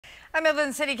A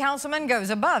Midland City Councilman goes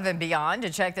above and beyond to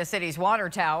check the city's water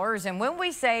towers, and when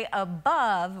we say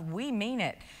above, we mean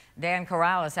it. Dan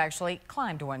Corrales actually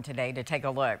climbed one today to take a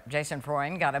look. Jason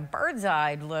Freund got a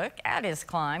bird's-eye look at his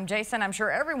climb. Jason, I'm sure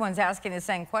everyone's asking the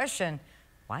same question.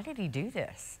 Why did he do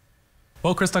this?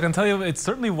 Well, Chris, I can tell you it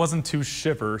certainly wasn't to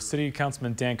shiver. City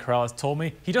Councilman Dan Corrales told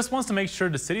me he just wants to make sure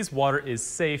the city's water is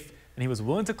safe, and he was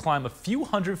willing to climb a few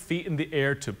hundred feet in the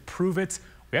air to prove it.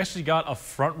 We actually got a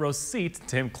front row seat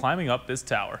to him climbing up this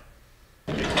tower.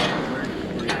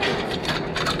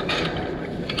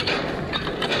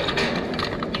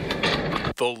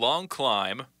 The long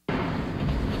climb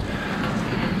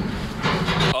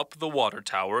up the water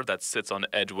tower that sits on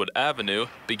Edgewood Avenue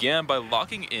began by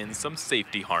locking in some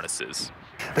safety harnesses.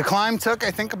 The climb took,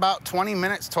 I think, about 20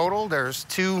 minutes total. There's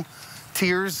 2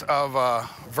 tiers of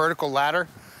vertical ladder.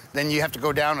 Then you have to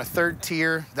go down a 3rd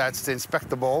tier, that's to inspect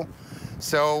the bowl.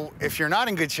 So if you're not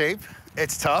in good shape,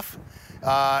 it's tough.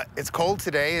 It's cold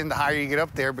today, and the higher you get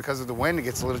up there because of the wind, it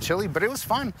gets a little chilly, but it was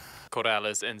fun.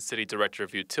 Corrales and City Director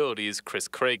of Utilities, Chris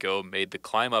Crago, made the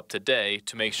climb up today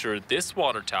to make sure this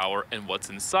water tower and what's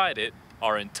inside it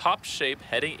are in top shape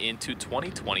heading into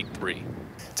 2023.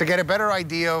 To get a better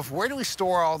idea of where do we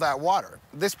store all that water.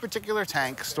 This particular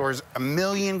tank stores 1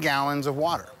 million gallons of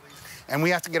water, and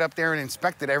we have to get up there and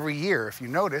inspect it every year. If you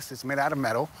notice, it's made out of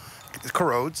metal, it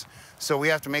corrodes, so we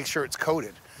have to make sure it's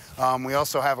coated. We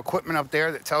also have equipment up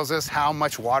there that tells us how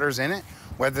much water's in it,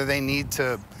 whether they need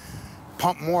to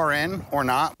pump more in or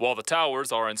not. While the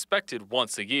towers are inspected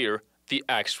once a year, the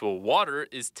actual water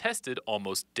is tested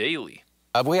almost daily.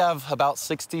 We have about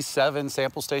 67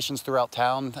 sample stations throughout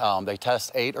town. They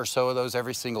test 8 or so of those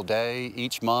every single day.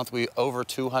 Each month, we over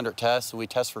 200 tests. We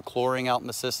test for chlorine out in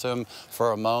the system,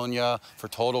 for ammonia, for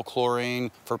total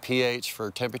chlorine, for pH, for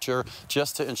temperature,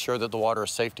 just to ensure that the water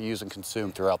is safe to use and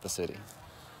consume throughout the city.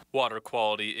 Water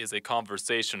quality is a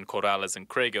conversation Corrales and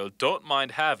Crago don't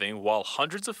mind having while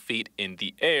hundreds of feet in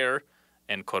the air,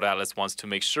 and Corrales wants to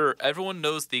make sure everyone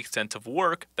knows the extent of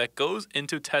work that goes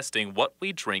into testing what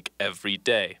we drink every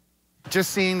day.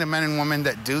 Just seeing the men and women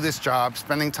that do this job,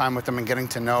 spending time with them and getting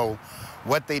to know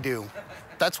what they do,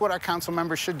 that's what our council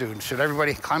members should do. Should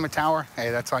everybody climb a tower?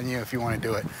 Hey, that's on you if you want to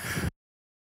do it.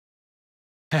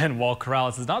 And while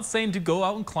Corrales is not saying to go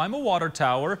out and climb a water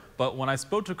tower, but when I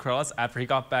spoke to Corrales after he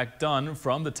got back done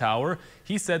from the tower,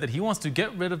 he said that he wants to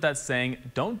get rid of that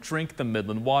saying, "Don't drink the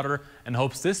Midland water," and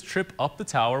hopes this trip up the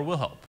tower will help.